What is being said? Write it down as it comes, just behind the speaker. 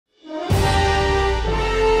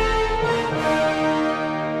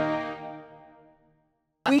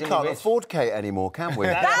We can't afford Kate anymore, can we?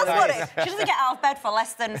 That's what it is. She doesn't get out of bed for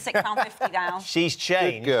less than £6.50 now. She's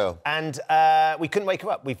changed. Good girl. And we couldn't wake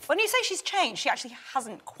her up. When you say she's changed, she actually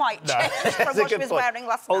hasn't quite changed from what she was wearing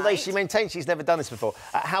last night. Although she maintains she's never done this before.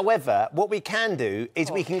 However, what we can do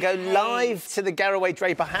is we can go live to the Garraway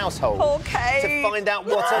Draper household to find out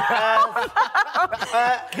what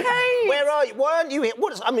Kate! Where are you? Why aren't you here?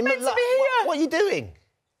 What are you doing?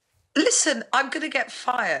 Listen, I'm going to get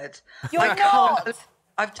fired. You're not.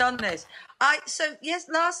 I've done this. Yes,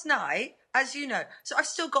 last night, as you know, so I've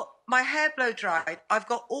still got my hair blow dried. I've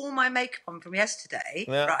got all my makeup on from yesterday,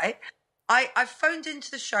 right? I phoned into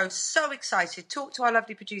the show, so excited, talked to our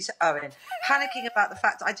lovely producer, Owen, panicking about the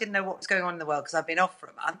fact that I didn't know what was going on in the world because I've been off for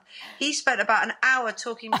a month. He spent about an hour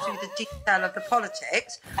talking me through the detail of the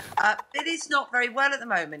politics. It is not very well at the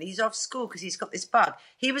moment. He's off school because he's got this bug.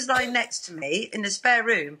 He was lying next to me in the spare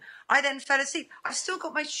room. I then fell asleep. I've still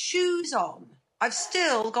got my shoes on. Well,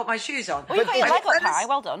 you've got your leg up high.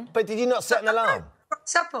 Well done. But did you not set an alarm?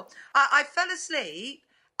 Simple. I fell asleep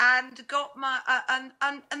and got my...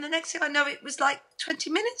 and the next thing I know, it was like 20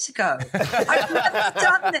 minutes ago. I've never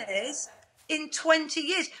done this in 20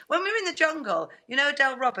 years. When we were in the jungle, you know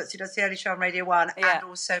Adele Roberts, who does the early show on Radio 1 and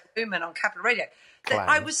also Women on Capital Radio,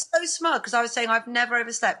 I was so smug because I was saying I've never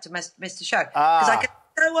overslept and missed the show. Because I get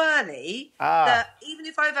so early that even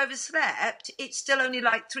if I've overslept, it's still only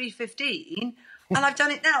like 3:15. And I've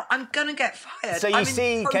done it now. I'm going to get fired. So you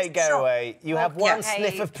see, Kate Garraway, you have one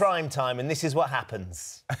sniff of prime time and this is what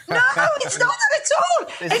happens. No, it's not that at all.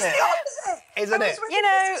 It's the opposite. Isn't it? You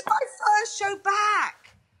know, this is my first show back.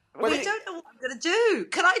 We don't know what I'm going to do.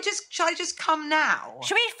 Shall I just come now?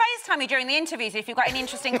 Should we FaceTime you during the interviews if you've got any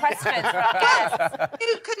interesting questions for our guests?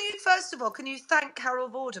 First of all, can you thank Carol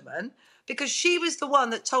Vorderman? Because she was the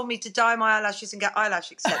one that told me to dye my eyelashes and get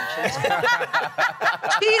eyelash extensions.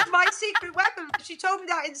 She is my secret weapon. She told me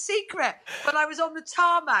that in secret when I was on the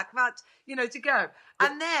tarmac about, to go.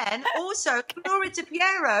 And then also, Gloria De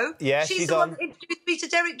Piero, she's the one that introduced me to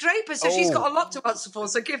Derek Draper, so she's got a lot to answer for,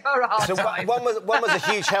 so give her a hard time. One was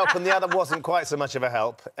a huge help and the other wasn't quite so much of a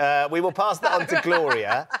help. We will pass that on to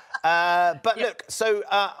Gloria. But look, so...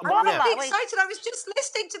 I'm really excited. I was just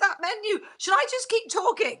listening to that menu. Should I just keep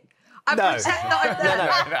talking? No.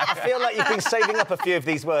 I feel like you've been saving up a few of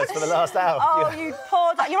these words for the last hour. Oh, you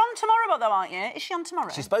poor... You're on tomorrow, though, aren't you? Is she on tomorrow?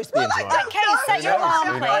 She's supposed to be on tomorrow. Kate, set your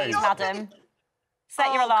alarm, please, madam.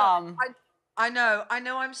 Set your alarm. I know.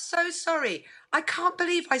 I'm so sorry. I can't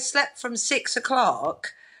believe I slept from 6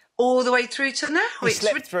 o'clock all the way through to now. It's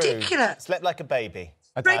ridiculous. Slept like a baby.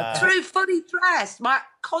 Straight through, fully dressed. My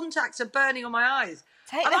contacts are burning on my eyes.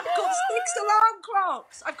 And I've got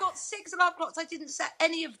 6 alarm clocks. I didn't set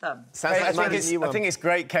any of them. Sounds like I think it's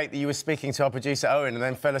great, Kate, that you were speaking to our producer, Owen, and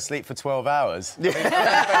then fell asleep for 12 hours. Basically, we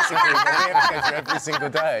have to go through every single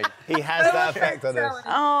day. He has that effect on us.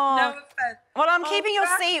 Oh. No offence. Well, I'm keeping your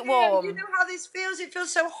seat warm. You know how this feels? It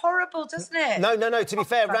feels so horrible, doesn't it? No. To be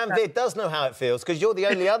fair, Ranveer does know how it feels, because you're the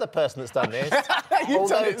only other person that's done this.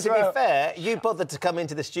 Although, to be fair, you bothered to come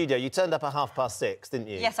into the studio. You turned up at 6:30, didn't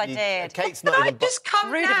you? Yes, I did. Kate's not even...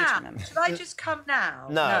 Should I just come now?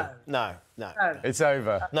 No. It's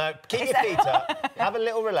over. No, keep your feet up, have a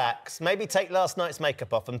little relax, maybe take last night's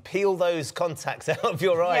makeup off and peel those contacts out of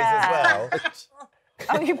your eyes as well.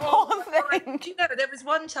 Oh, you poor thing. Do you know, there was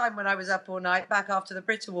one time when I was up all night, back after the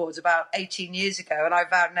Brit Awards about 18 years ago, and I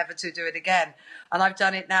vowed never to do it again. And I've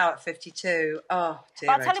done it now at 52. Oh, dear.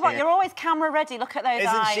 But I'll tell you what, you're always camera ready. Look at those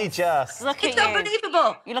eyes. Isn't she just? Look at It's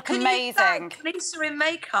unbelievable. You look amazing. You thank Lisa in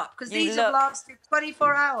makeup, because these have lasted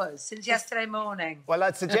 24 hours since yesterday morning. Well,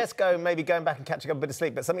 I'd suggest maybe going back and catching up a bit of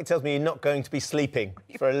sleep, but something tells me you're not going to be sleeping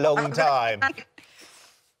for a long time.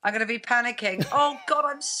 I'm going to be panicking. Oh, God,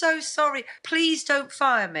 I'm so sorry. Please don't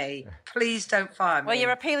fire me. Please don't fire me. Well, you're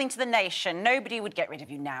appealing to the nation. Nobody would get rid of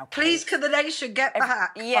you now. Please, can the nation get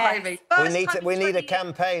back behind me? We need a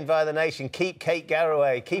campaign via the nation. Keep Kate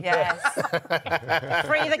Garraway. Keep her.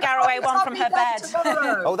 Free the Garraway one from her bed.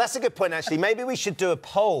 Oh, that's a good point, actually. Maybe we should do a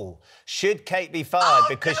poll. Should Kate be fired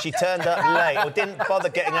because she turned up late or didn't bother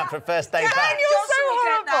getting up for a first day back? You're so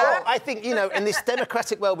horrible. Well, I think, in this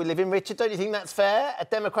democratic world we live in, Richard, don't you think that's fair? A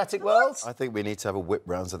democratic world? I think we need to have a whip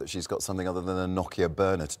round so that she's got something other than a Nokia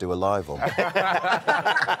burner to do a live on.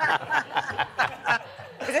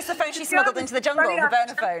 Is this the phone she smuggled into the jungle, the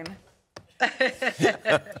burner phone?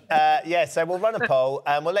 So we'll run a poll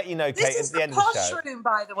and we'll let you know, Kate, at the end of the show. This is the posh room,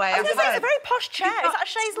 by the way. It's a very posh chair. Is that a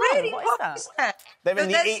chaise really What is that?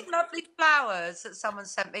 There's some lovely flowers that someone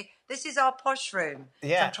sent me. This is our posh room.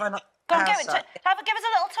 Yeah. So I'm trying not... Go on, give us a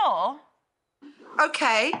little tour.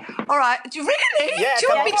 OK. All right. Really? Yeah,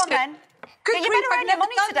 go on then. You better earn your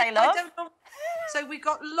money today, love. So we've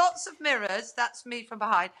got lots of mirrors. That's me from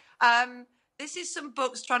behind. This is some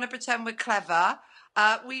books trying to pretend we're clever.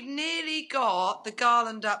 We've nearly got the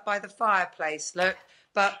garland up by the fireplace, look,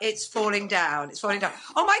 but it's falling down. It's falling down.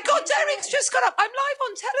 Oh, my God, Derek's just got up. I'm live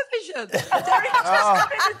on television. Derek's just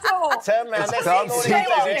come in the door. Turn around. Let's see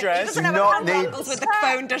his address. Doesn't have a with the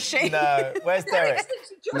phone, does she? No. Where's Derek?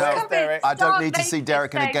 No, Derek. I don't need to see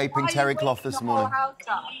Derek in a gaping terry cloth this morning.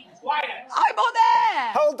 I'm on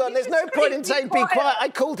there. Hold on, there's no point in saying be quiet. I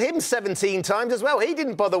called him 17 times as well. He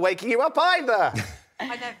didn't bother waking you up either.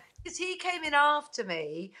 I know, because he came in after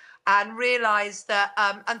me and realised that,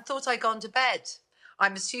 and thought I'd gone to bed.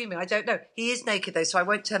 I'm assuming, I don't know. He is naked though, so I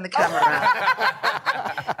won't turn the camera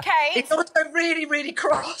around. Kate. He's also really, really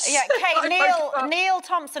cross. Yeah, Kate, Neil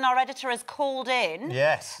Thompson, our editor, has called in.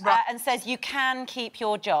 Yes. And says you can keep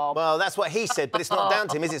your job. Well, that's what he said, but it's not down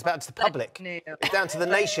to him, is it? It's down to the public. It's down to the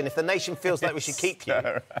nation. If the nation feels like we should keep you,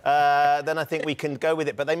 then I think we can go with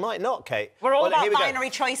it. But they might not, Kate. We're all about binary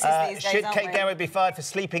choices these days, should aren't Kate we? Garraway be fired for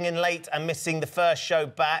sleeping in late and missing the first show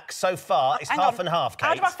back? So far, it's half and half, Kate.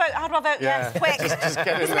 How do I vote yes? Quick.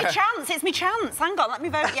 It's my chance. It's my chance. Hang on, let me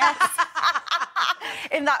vote yes.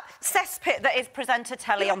 In that cesspit that is presenter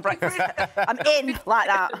telly on breakfast. I'm in like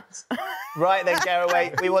that. Right then,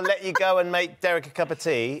 Garraway, we will let you go and make Derek a cup of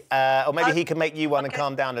tea, or maybe he can make you one and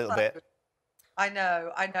calm down a little bit. I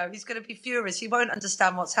know. He's going to be furious. He won't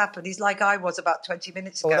understand what's happened. He's like I was about 20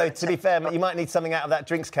 minutes ago. Although, to be fair, you might need something out of that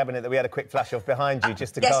drinks cabinet that we had a quick flash of behind you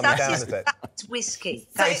just to calm you down a bit. That's whiskey.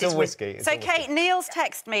 It's all whiskey. So, Kate, Neil's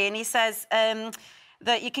texted me and he says...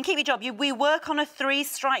 that you can keep your job. We work on a 3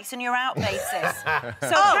 strikes and you're out basis. So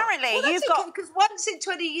apparently you've got... Because once in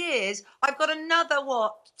 20 years, I've got another,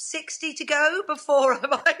 60 to go before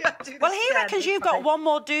I do this. Well, he reckons you've got one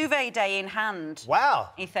more duvet day in hand. Wow.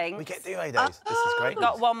 He thinks. We get duvet days. This is great.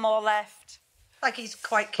 Got one more left. Like he's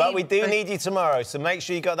quite keen. But we do need you tomorrow, so make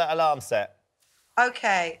sure you got that alarm set.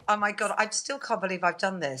 OK. Oh, my God, I still can't believe I've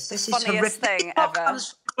done this. This is funniest thing ever.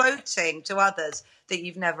 comes Floating to others that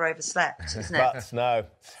you've never overslept, isn't it? But no.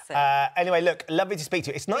 Anyway, look, lovely to speak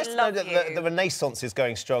to you. It's nice to know that the Renaissance is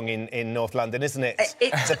going strong in North London, isn't it?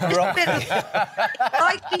 It's a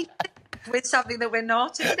like with something that we're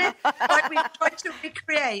not, isn't it? Like we've tried to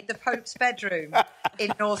recreate the Pope's bedroom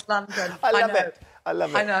in North London. I love it. I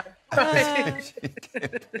love it. I know.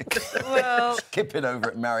 Well, Skipping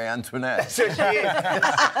over at Marie Antoinette. So she is.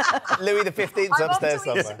 Louis XV's upstairs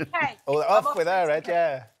somewhere. Off with her, Ed,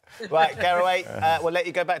 yeah. Right, Garraway, we'll let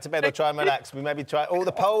you go back to bed or try and relax. We maybe try...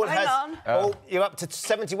 the poll has... you're up to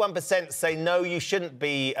 71% say no, you shouldn't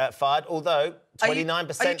be fired, although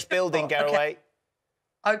 29% building, Garraway.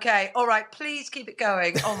 OK, all right, please keep it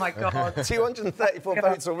going. Oh, my God. 234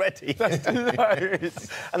 votes already.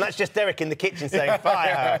 And that's just Derek in the kitchen saying,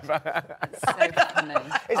 fire. so funny.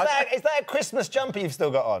 Is that a Christmas jumper you've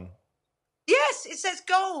still got on? Yes, it says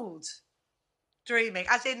gold. Dreaming,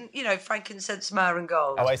 as in, frankincense, myrrh and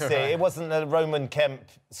gold. Oh, I see. It wasn't a Roman Kemp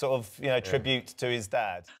sort of, tribute to his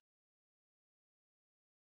dad.